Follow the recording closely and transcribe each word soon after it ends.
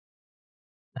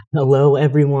Hello,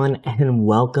 everyone, and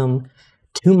welcome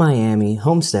to Miami,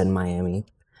 Homestead-Miami.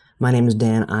 My name is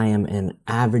Dan. I am an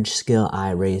average skill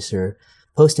iRacer,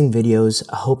 posting videos,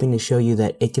 hoping to show you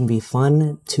that it can be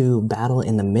fun to battle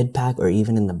in the mid-pack or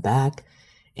even in the back,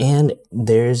 and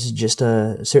there's just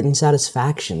a certain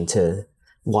satisfaction to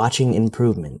watching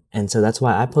improvement. And so that's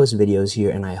why I post videos here,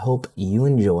 and I hope you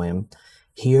enjoy them.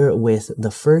 Here with the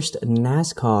first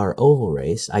NASCAR oval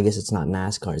race. I guess it's not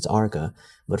NASCAR, it's ARCA,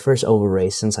 but first oval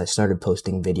race since I started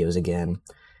posting videos again.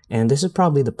 And this is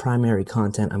probably the primary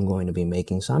content I'm going to be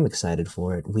making, so I'm excited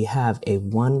for it. We have a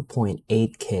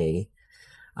 1.8K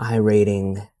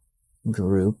iRating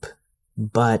group,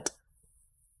 but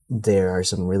there are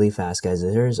some really fast guys.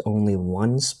 There's only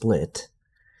one split,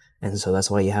 and so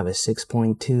that's why you have a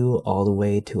 6.2 all the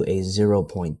way to a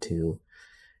 0.2.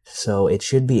 So it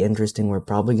should be interesting. We're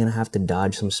probably going to have to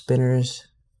dodge some spinners.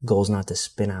 Goal's not to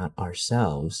spin out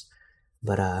ourselves.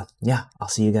 But yeah, I'll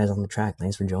see you guys on the track.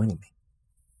 Thanks for joining me.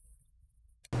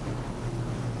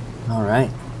 All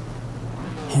right.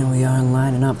 Here we are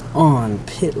lining up on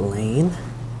pit lane.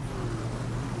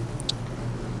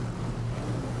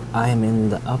 I am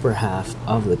in the upper half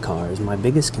of the cars. My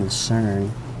biggest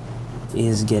concern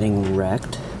is getting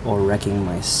wrecked or wrecking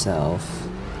myself.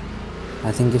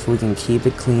 I think if we can keep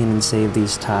it clean and save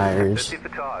these tires,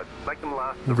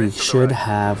 we should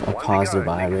have a positive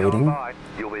iRating.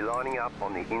 You'll be lining up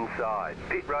on the inside.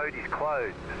 Pit road is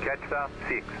closed. Catch the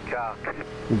 6 car.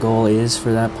 Goal is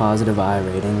for that positive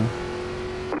iRating.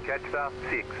 Catch the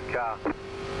 6 car.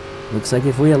 Looks like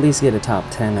if we at least get a top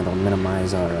 10, it'll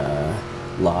minimize our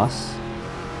loss.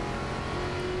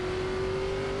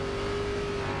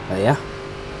 But yeah.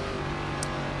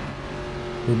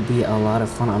 It'd be a lot of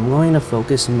fun. I'm going to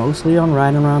focus mostly on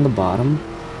riding around the bottom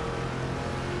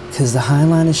because the high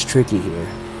line is tricky here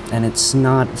and it's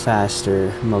not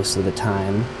faster most of the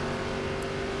time.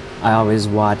 I always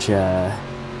watch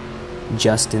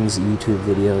Justin's YouTube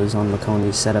videos on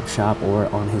Macone's setup shop or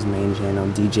on his main channel,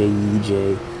 DJ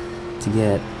EJ, to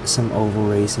get some oval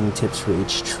racing tips for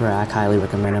each track. Highly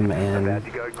recommend them, and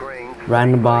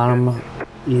riding the bottom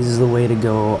is the way to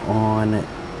go on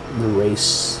the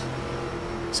race.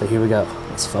 So here we go.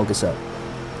 Let's focus up.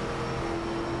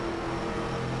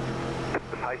 The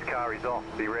pace car is off.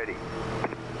 Be ready.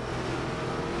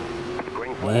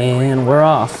 And we're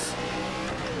off.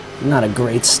 Not a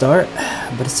great start,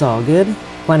 but it's all good.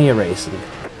 Plenty of racing.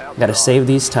 Gotta save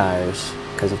these tires,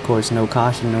 because of course no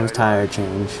caution, no tire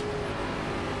change.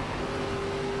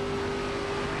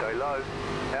 So low.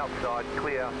 Outside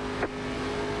clear.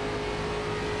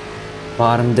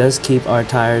 Bottom does keep our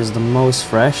tires the most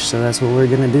fresh, so that's what we're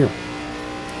gonna do.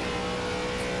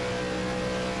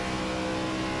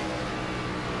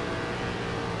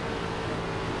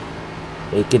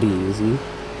 Take it easy.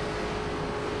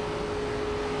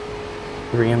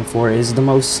 3 and 4 is the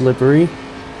most slippery,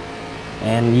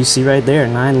 and you see right there,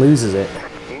 9 loses it.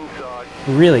 Inside.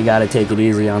 Really gotta take it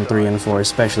easy on 3 and 4,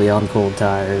 especially on cold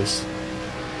tires.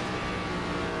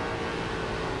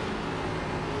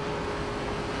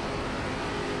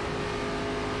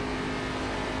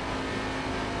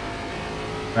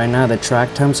 Right now the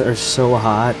track temps are so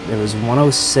hot, it was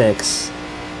 106,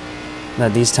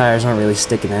 that these tires aren't really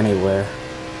sticking anywhere.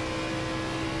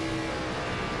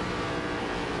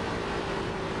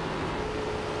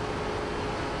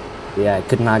 Yeah, I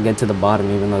could not get to the bottom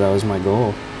even though that was my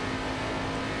goal.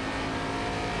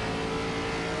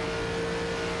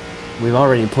 We've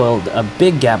already pulled a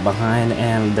big gap behind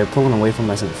and they're pulling away from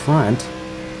us in front.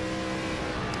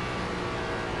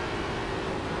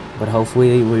 But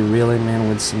hopefully we reel him in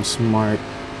with some smart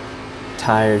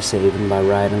tire saving by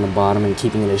riding the bottom and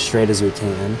keeping it as straight as we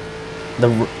can.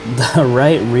 The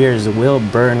right rears will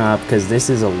burn up because this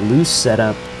is a loose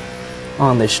setup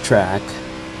on this track.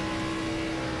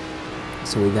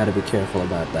 So we got to be careful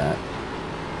about that.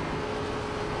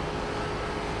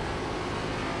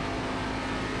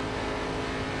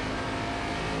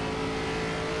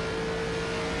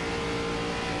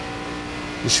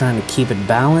 Just trying to keep it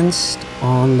balanced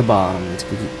on the bottom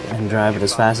and drive it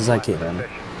as fast as I can. The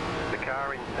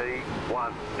car in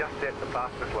P1 just set the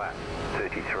fastest lap.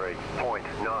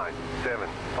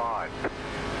 33.975.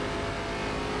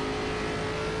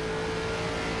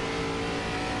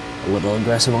 A little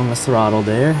aggressive on the throttle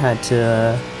there. Had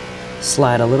to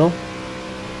slide a little.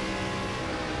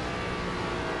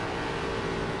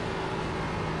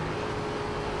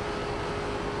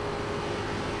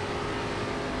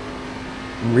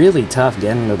 Really tough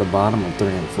getting to the bottom of 3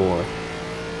 and 4.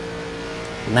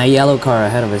 And that yellow car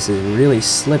ahead of us is really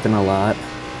slipping a lot.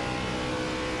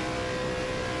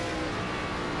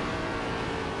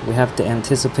 We have to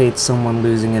anticipate someone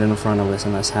losing it in front of us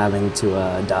and us having to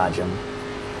dodge them.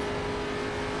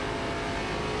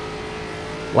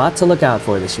 Lot to look out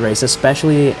for this race,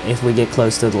 especially if we get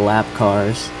close to the lap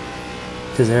cars,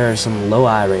 because there are some low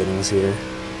I ratings here.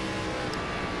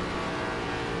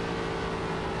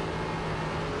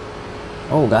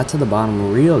 Oh, got to the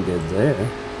bottom real good there.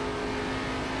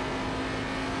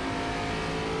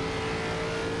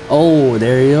 Oh,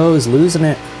 there he goes, losing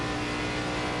it.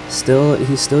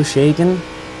 He's still shaking.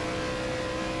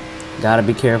 Gotta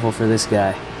be careful for this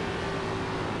guy.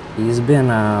 He's been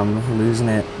losing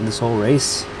it this whole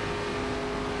race.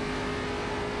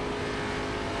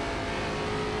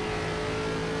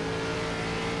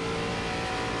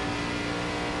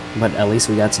 But at least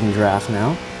we got some draft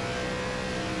now.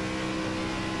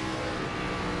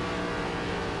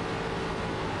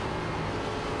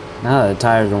 Now that the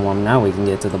tires are warm, now we can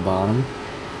get to the bottom.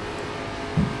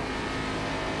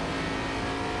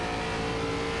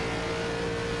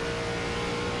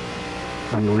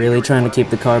 I'm really trying to keep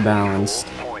the car balanced.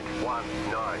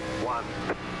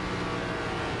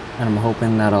 And I'm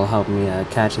hoping that'll help me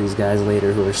catch these guys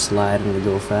later who are sliding to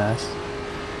go fast.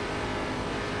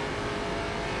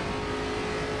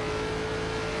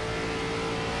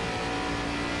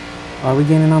 Are we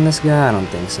gaining on this guy? I don't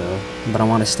think so. But I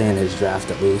want to stay in his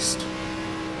draft at least.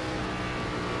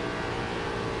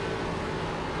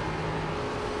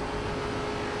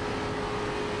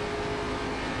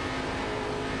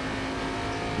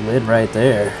 Lid right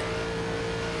there.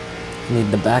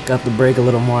 Need to back up the brake a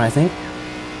little more, I think.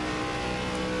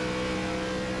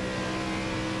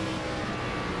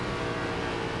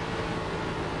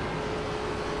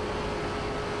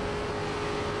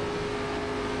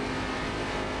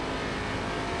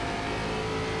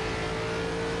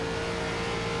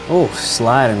 Oh,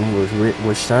 sliding.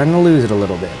 We're starting to lose it a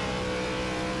little bit.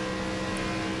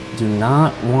 Do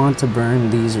not want to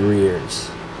burn these rears.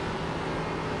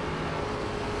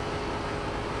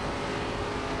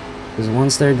 Because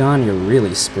once they're gone, you're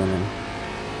really spinning.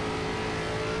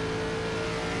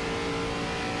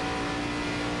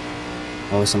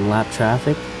 Oh, some lap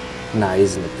traffic? Nah,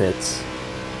 he's in the pits.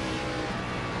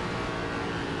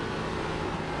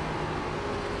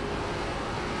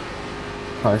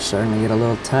 Car's starting to get a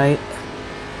little tight.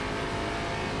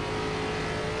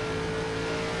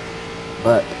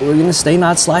 But we're gonna stay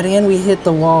not sliding in. We hit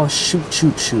the wall. Shoot,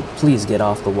 shoot, shoot. Please get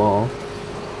off the wall.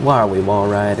 Why are we wall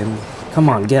riding? Come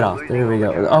on, get off. There we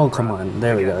go. Oh, come on.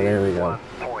 There we go. There we go.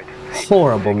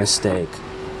 Horrible mistake.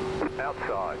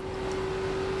 Outside.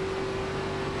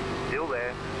 Still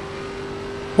there.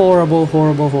 Horrible,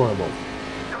 horrible, horrible.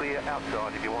 Clear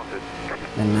outside if you want it.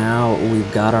 And now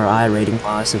we've got our I rating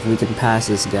loss. If we can pass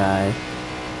this guy,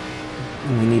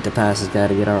 we need to pass this guy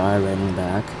to get our I rating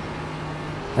back.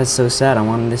 That's so sad. I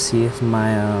wanted to see if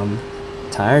my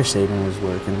tire saving was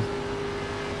working.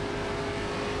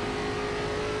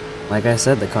 Like I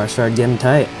said, the car started getting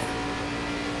tight.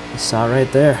 You saw it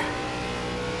right there.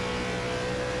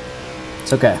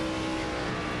 It's okay.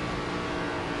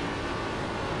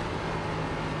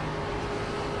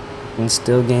 We can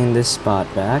still gain this spot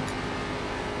back.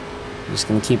 Just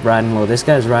gonna keep riding low. This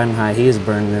guy's riding high. He is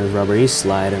burning his rubber. He's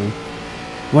sliding.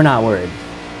 We're not worried.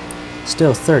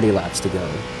 Still 30 laps to go.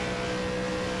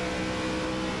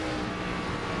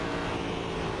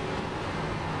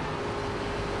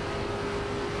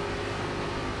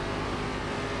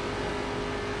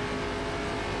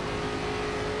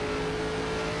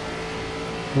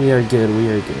 We are good, we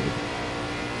are good.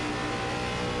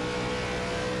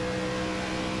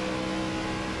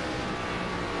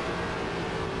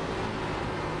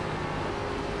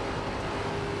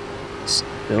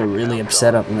 Still really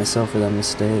upset at myself for that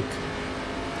mistake.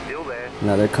 Still there.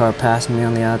 Another car passed me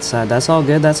on the outside. That's all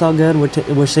good, that's all good.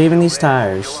 We're saving these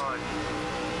tires.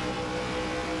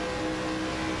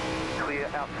 Clear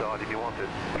outside if you want it.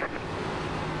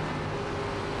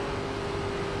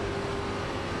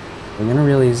 We're gonna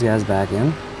reel these guys back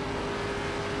in.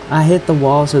 I hit the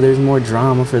wall, so there's more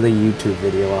drama for the YouTube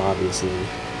video, obviously.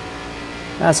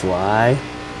 That's why.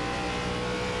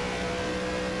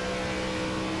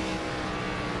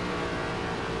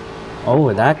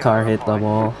 Oh, that car hit the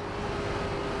wall.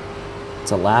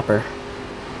 It's a lapper.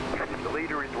 The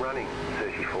leader is running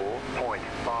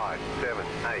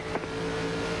 34.578.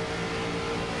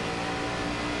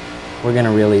 We're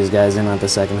gonna reel these guys in at the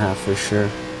second half for sure.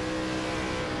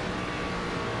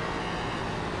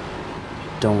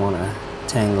 Don't want to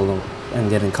tangle them and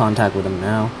get in contact with them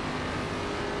now.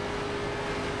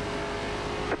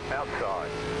 Outside.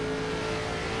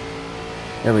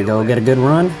 There we go, get a good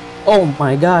run. Oh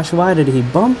my gosh, why did he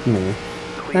bump me?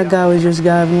 That guy was just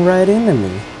driving right into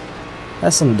me.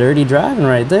 That's some dirty driving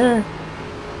right there.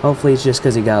 Hopefully it's just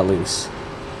because he got loose.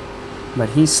 But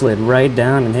he slid right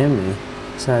down and hit me.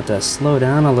 So I had to slow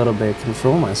down a little bit,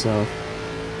 control myself.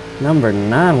 Number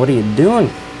 9, what are you doing?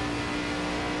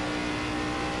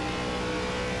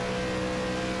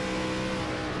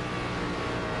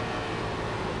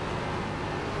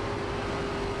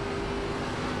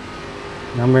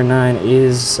 Number 9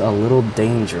 is a little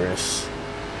dangerous.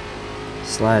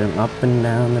 Sliding up and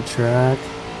down the track.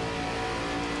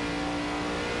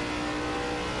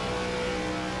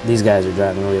 These guys are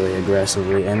driving really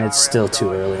aggressively, and it's still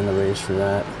too early in the race for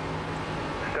that.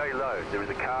 Stay low. There is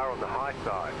a car on the high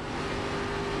side.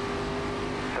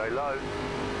 Stay low.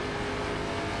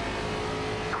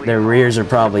 Their rears are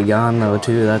probably gone though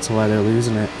too, that's why they're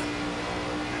losing it.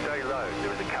 Stay low.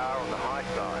 There is a car on the high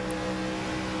side.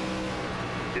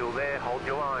 Still there. Hold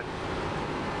your line.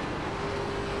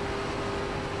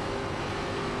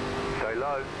 Stay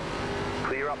low.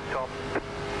 Clear up top.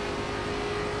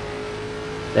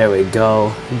 There we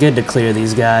go. Good to clear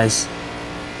these guys.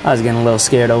 I was getting a little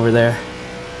scared over there.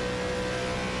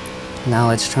 Now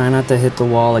let's try not to hit the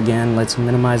wall again. Let's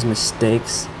minimize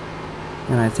mistakes.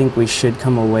 And I think we should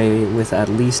come away with at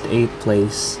least 8th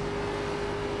place.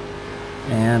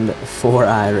 And 4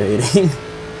 iRating.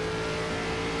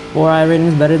 4 iRating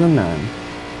is better than none.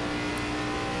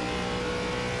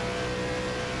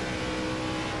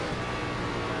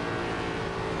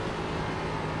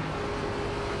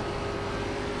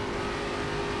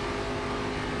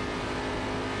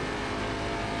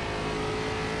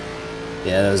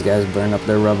 Yeah, those guys burned up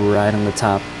their rubber right on the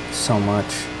top so much.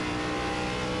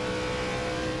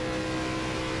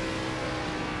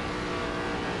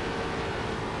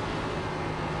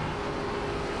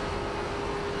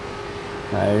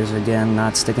 Tires again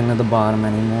not sticking to the bottom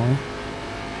anymore.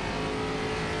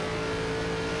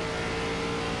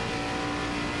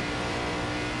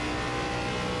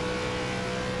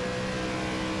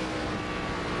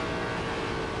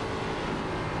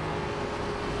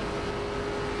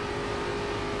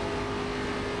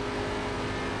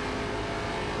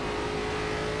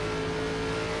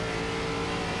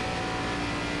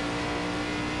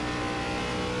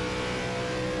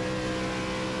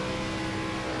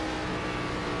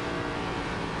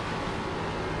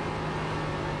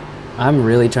 I'm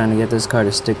really trying to get this car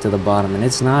to stick to the bottom, and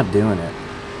it's not doing it.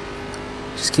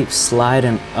 Just keeps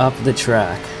sliding up the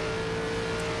track.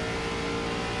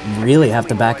 Really have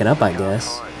to back it up, I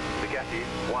guess. The gap is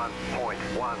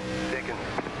 1.1 seconds.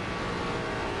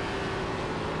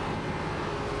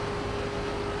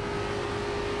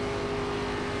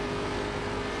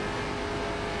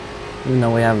 Even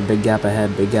though we have a big gap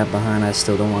ahead, big gap behind, I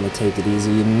still don't want to take it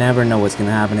easy. You never know what's going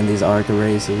to happen in these ARCA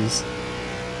races.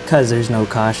 Because there's no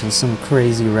caution, some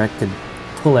crazy wreck could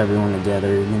pull everyone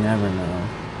together. You never know.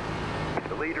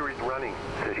 The leader is running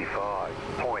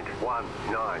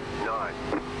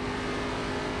 35.199.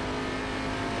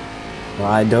 Well,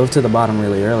 I dove to the bottom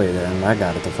really early there, and I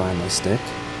got it to finally stick.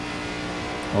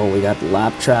 Oh, we got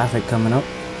lap traffic coming up.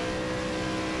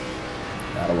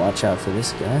 Gotta watch out for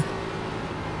this guy.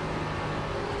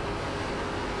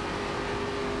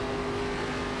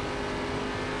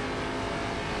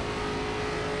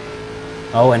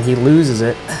 Oh, and he loses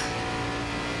it.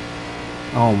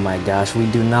 Oh my gosh,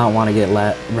 we do not want to get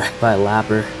wrecked by a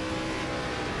lapper.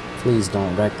 Please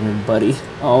don't wreck me, buddy.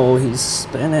 Oh, he's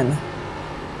spinning.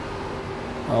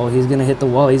 Oh, he's gonna hit the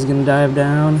wall. He's gonna dive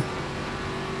down.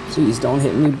 Please don't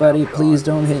hit me, buddy. Please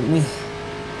don't hit me.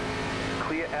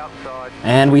 Clear outside.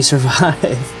 And we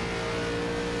survive.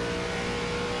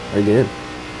 We're good.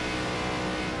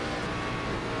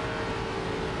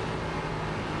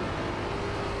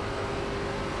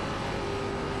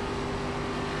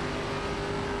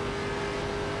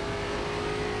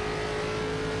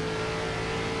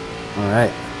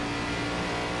 Alright.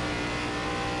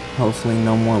 Hopefully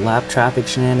no more lap traffic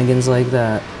shenanigans like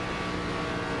that.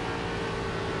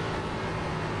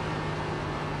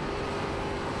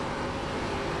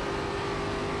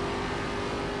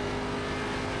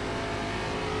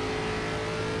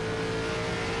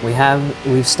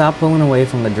 We've stopped pulling away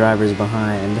from the drivers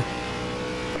behind.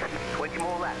 20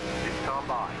 more laps this time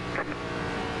by.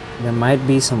 There might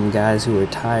be some guys who are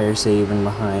tire saving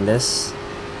behind us.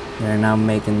 They're now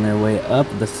making their way up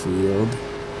the field.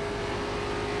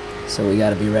 So we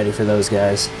gotta be ready for those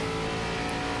guys.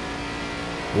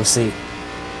 We'll see.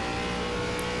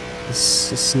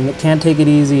 This can't take it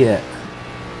easy yet.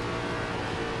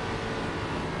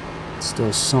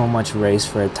 Still so much race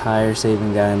for a tire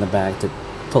saving guy in the back to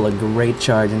pull a great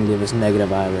charge and give us negative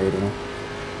iRating.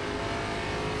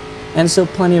 And still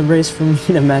plenty of race for me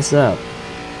to mess up.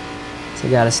 So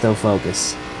gotta still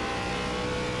focus.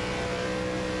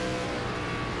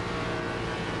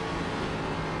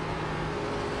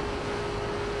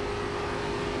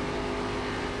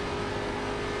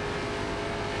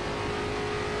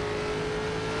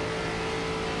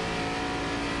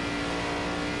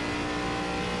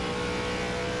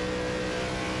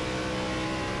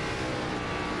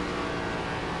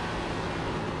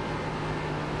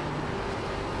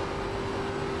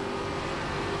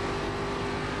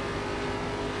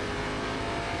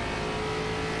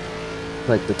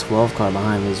 Like the 12 car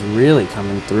behind me is really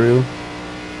coming through.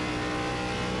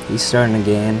 He's starting to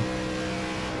gain.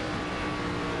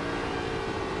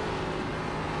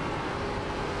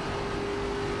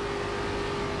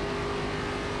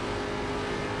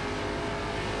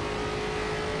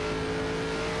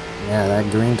 Yeah,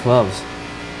 that green 12's.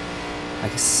 I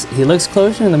guess he looks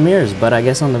closer in the mirrors, but I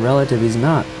guess on the relative he's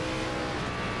not.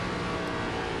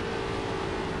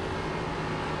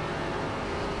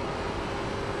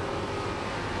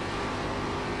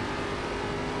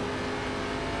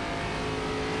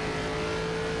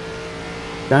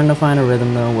 Trying to find a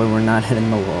rhythm though where we're not hitting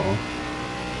the wall.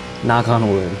 Knock on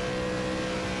wood.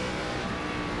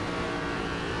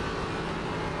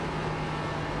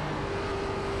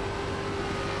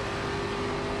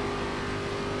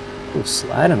 Ooh,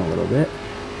 sliding a little bit.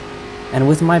 And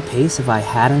with my pace, if I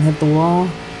hadn't hit the wall,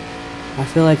 I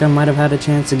feel like I might have had a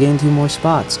chance to gain 2 more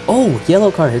spots. Oh, yellow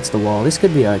car hits the wall. This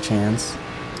could be our chance.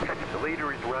 The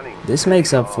leader is running. This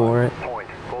makes up for it.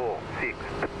 0.46.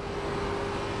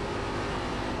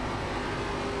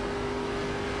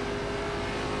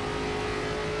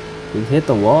 We hit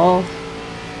the wall,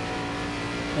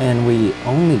 and we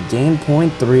only gained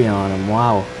 0.3 on him.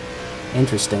 Wow,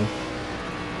 interesting.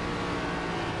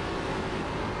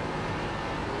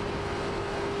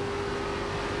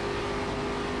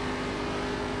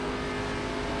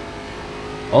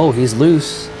 Oh, he's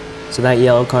loose. So that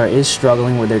yellow car is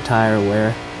struggling with their tire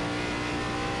wear.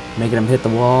 Making them hit the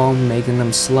wall, making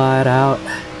them slide out.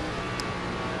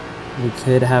 We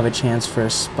could have a chance for a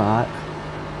spot.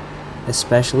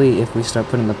 Especially if we start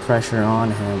putting the pressure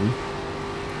on him.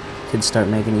 Could start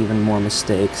making even more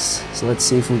mistakes. So let's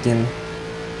see if we can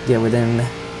get within.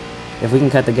 If we can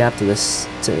cut the gap to this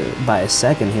by a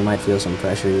second, he might feel some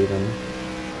pressure even.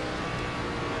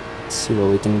 Let's see what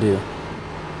we can do.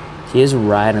 He is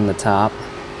right in the top.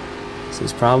 So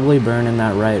he's probably burning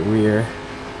that right rear.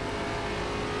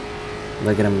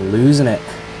 Look at him losing it.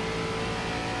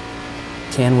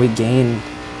 Can we gain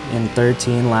in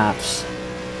 13 laps?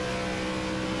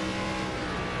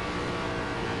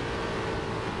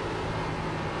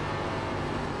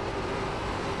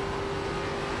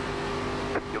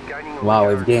 Wow,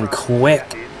 we've gained quick.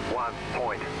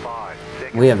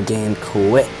 We have gained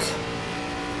quick.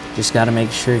 Just got to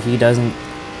make sure he doesn't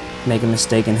make a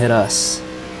mistake and hit us.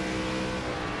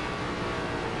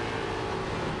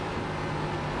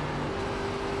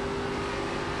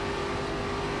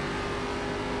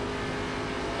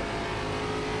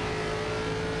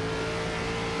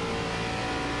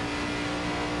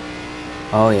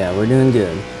 Oh yeah, we're doing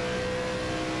good.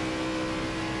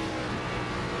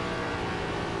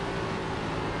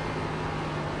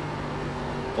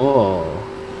 Oh,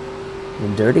 the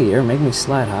dirty air make me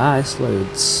slide high. I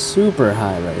slid super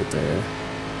high right there.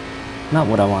 Not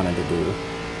what I wanted to do.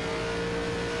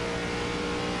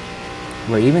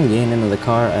 We're even getting into the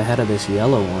car ahead of this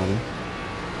yellow one.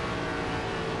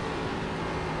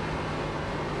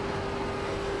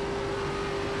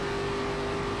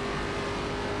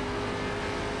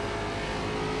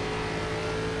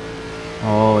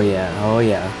 Oh yeah, oh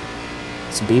yeah.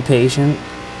 Let's be patient.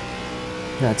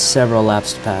 Got several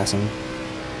laps to pass him.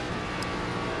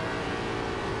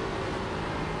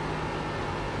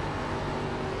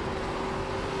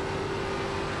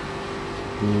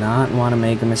 Not want to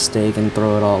make a mistake and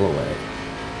throw it all away.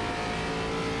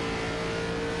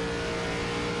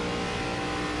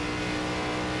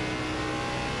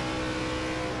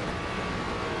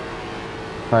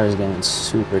 Car is getting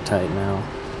super tight now.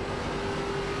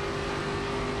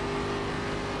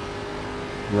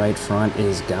 Right front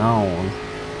is gone.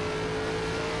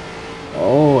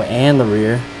 Oh, and the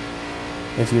rear.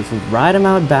 If you ride them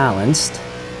out balanced,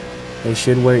 they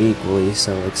should wear equally,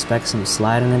 so expect some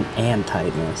sliding in and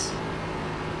tightness.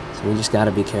 So we just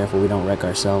gotta be careful we don't wreck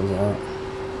ourselves out.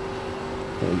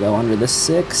 Here we go, under the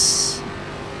 6.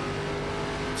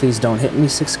 Please don't hit me,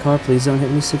 6 car. Please don't hit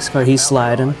me, 6 car. He's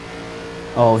sliding.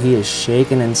 Oh, he is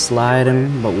shaking and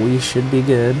sliding, but we should be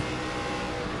good.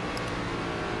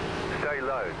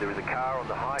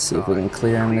 Let's see if we can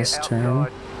clear him this turn.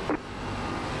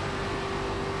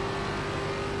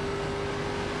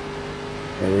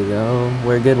 There we go.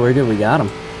 We're good, we're good. We got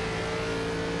him.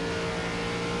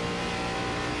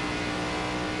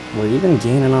 We're even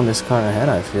gaining on this car ahead,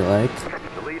 I feel like.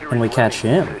 Can we catch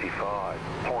him?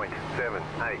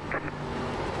 35.78.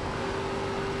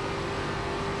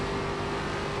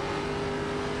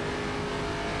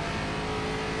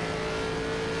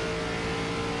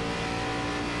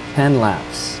 10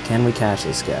 laps. Can we catch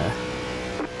this guy?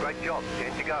 Great job.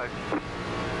 10 to go.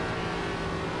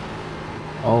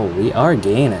 Oh, we are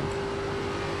gaining.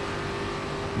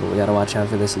 But we gotta watch out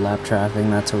for this lap traffic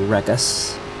not to wreck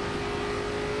us.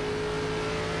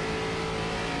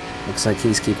 Looks like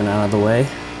he's keeping out of the way.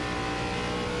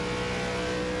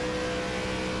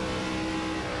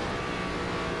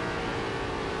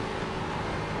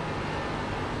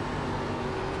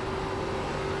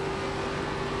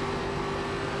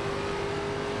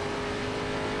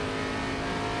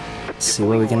 Let's see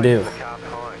what we can do.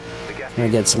 I'm gonna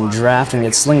get some draft and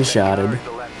get slingshotted.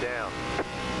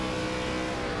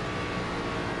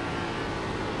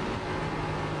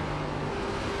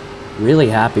 Really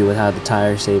happy with how the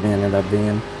tire saving ended up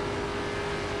being.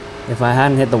 If I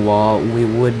hadn't hit the wall, we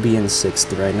would be in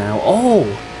 6th right now. Oh!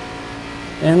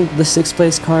 And the 6th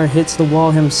place car hits the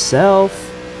wall himself,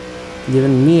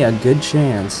 giving me a good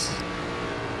chance.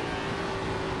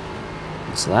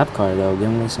 This lap car, though,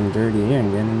 giving me some dirty air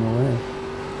and getting in the way.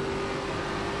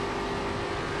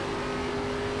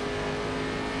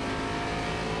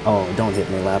 Oh, don't hit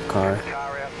me, lap car.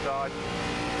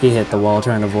 He hit the wall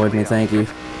trying to avoid me, thank you.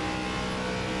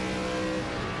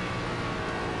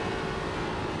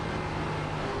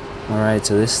 Alright,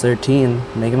 so this 13,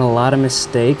 making a lot of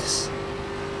mistakes.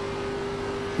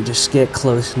 If we just get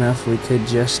close enough, we could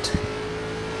just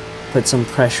put some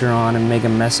pressure on and make a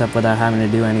mess up without having to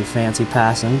do any fancy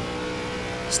passing.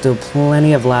 Still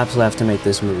plenty of laps left to make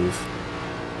this move.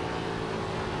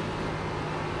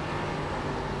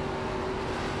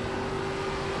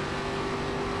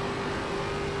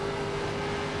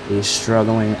 He's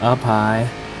struggling up high,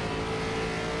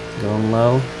 going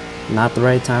low. Not the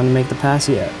right time to make the pass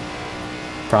yet.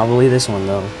 Probably this one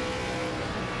though.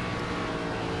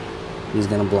 He's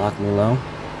gonna block me low,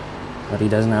 but he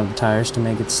doesn't have the tires to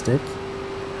make it stick.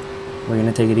 We're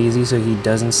gonna take it easy so he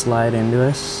doesn't slide into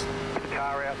us.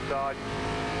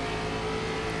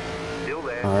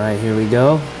 Alright, here we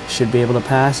go. Should be able to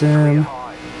pass him.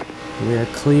 We are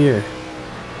clear.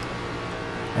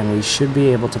 And we should be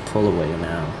able to pull away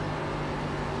now.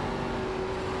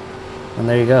 And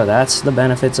there you go. That's the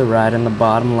benefits of riding the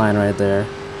bottom line right there.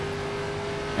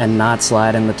 And not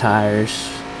sliding the tires.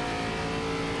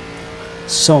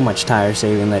 So much tire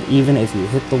saving that even if you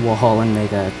hit the wall and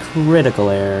make a critical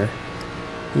error,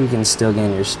 you can still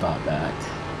gain your spot back.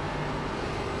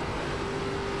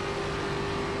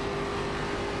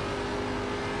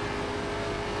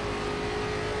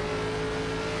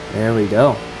 There we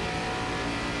go.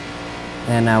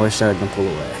 And now we're starting to pull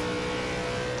away.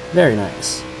 Very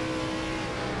nice.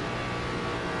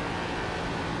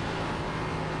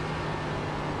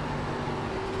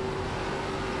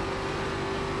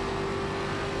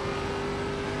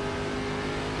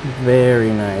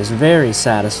 Very nice, very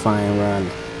satisfying run.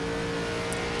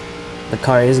 The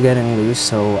car is getting loose,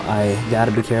 so I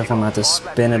gotta be careful not to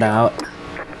spin it out.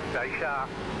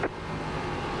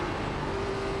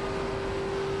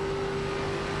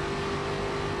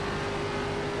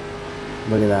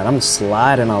 Look at that, I'm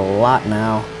sliding a lot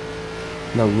now.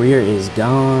 The rear is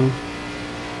gone.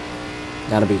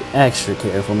 Gotta be extra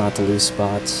careful not to lose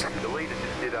spots. The leader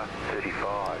just did a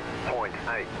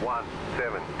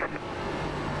 35.817.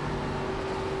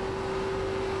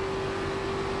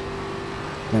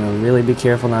 Gonna really be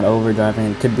careful not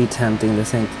overdriving. It could be tempting to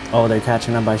think, oh, they're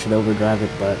catching up, I should overdrive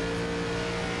it, but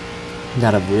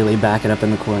gotta really back it up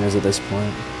in the corners at this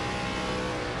point.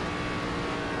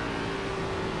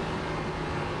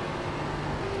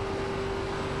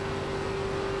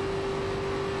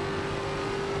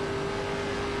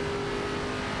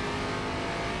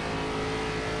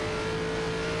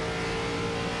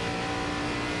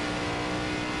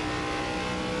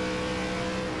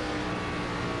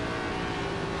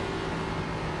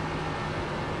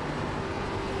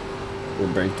 We're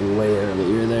breaking way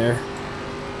earlier there.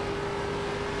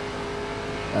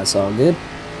 That's all good.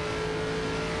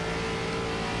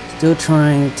 Still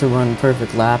trying to run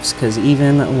perfect laps, because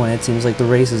even when it seems like the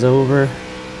race is over,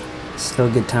 still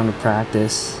a good time to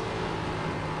practice.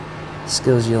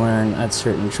 Skills you learn at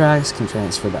certain tracks can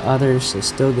transfer to others, so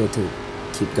still get to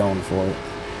keep going for it.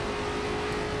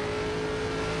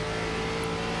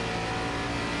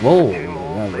 Whoa,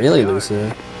 got really loose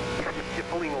there. You're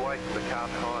pulling away from the car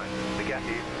behind. The gap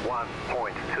is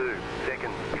 1.2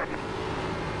 seconds.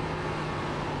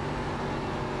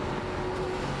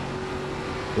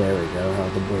 There we go,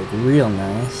 held the brake real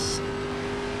nice.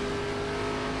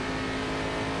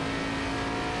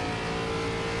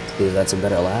 See if that's a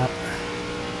better lap.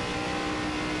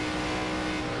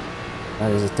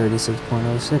 That is a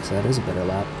 36.06, that is a better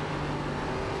lap.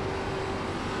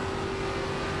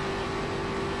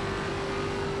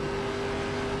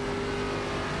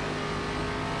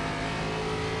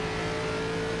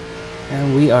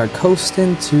 And we are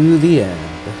coasting to the end.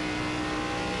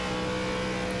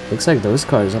 Looks like those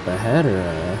cars up ahead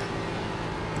are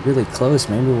really close.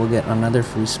 Maybe we'll get another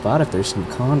free spot if there's some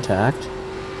contact.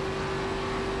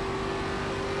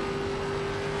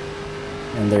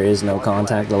 And there is no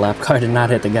contact. The lap car did not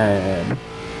hit the guy ahead.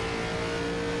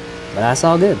 But that's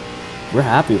all good. We're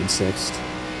happy with 6th.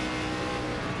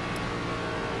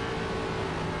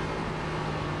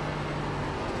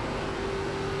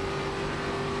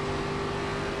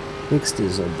 Sixth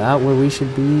is about where we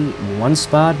should be, 1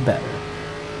 spot better.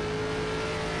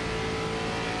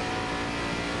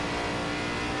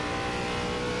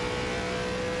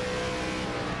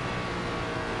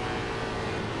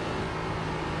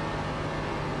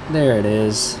 There it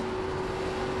is.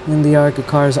 And the ARCA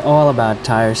car is all about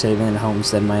tire saving at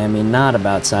Homestead-Miami, not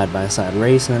about side-by-side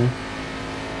racing.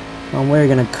 And we're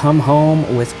gonna come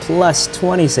home with plus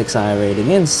 26 iRating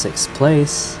in 6th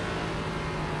place.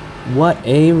 What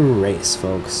a race,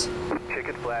 folks.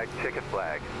 Checkered flag, checkered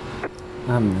flag.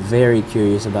 I'm very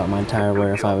curious about my tire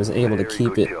wear, if I was able to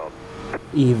keep it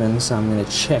even, so I'm gonna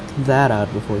check that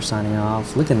out before signing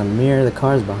off. Look in the mirror, the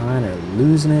cars behind are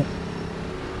losing it.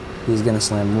 He's gonna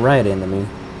slam right into me.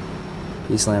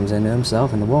 He slams into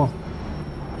himself in the wall.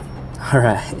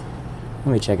 Alright, let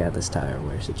me check out this tire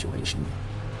wear situation.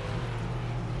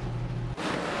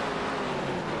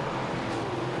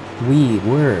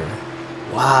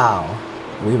 Wow,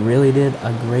 we really did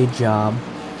a great job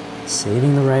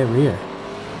saving the right rear.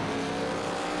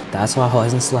 That's why I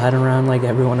wasn't sliding around like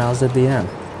everyone else at the end.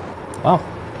 Wow,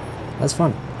 that's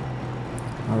fun.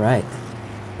 Alright,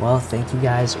 well, thank you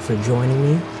guys for joining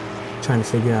me. Trying to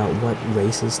figure out what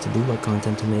races to do, what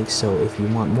content to make. So if you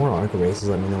want more ARCA races,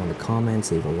 let me know in the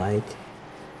comments, leave a like.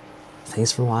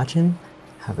 Thanks for watching.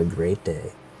 Have a great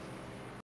day.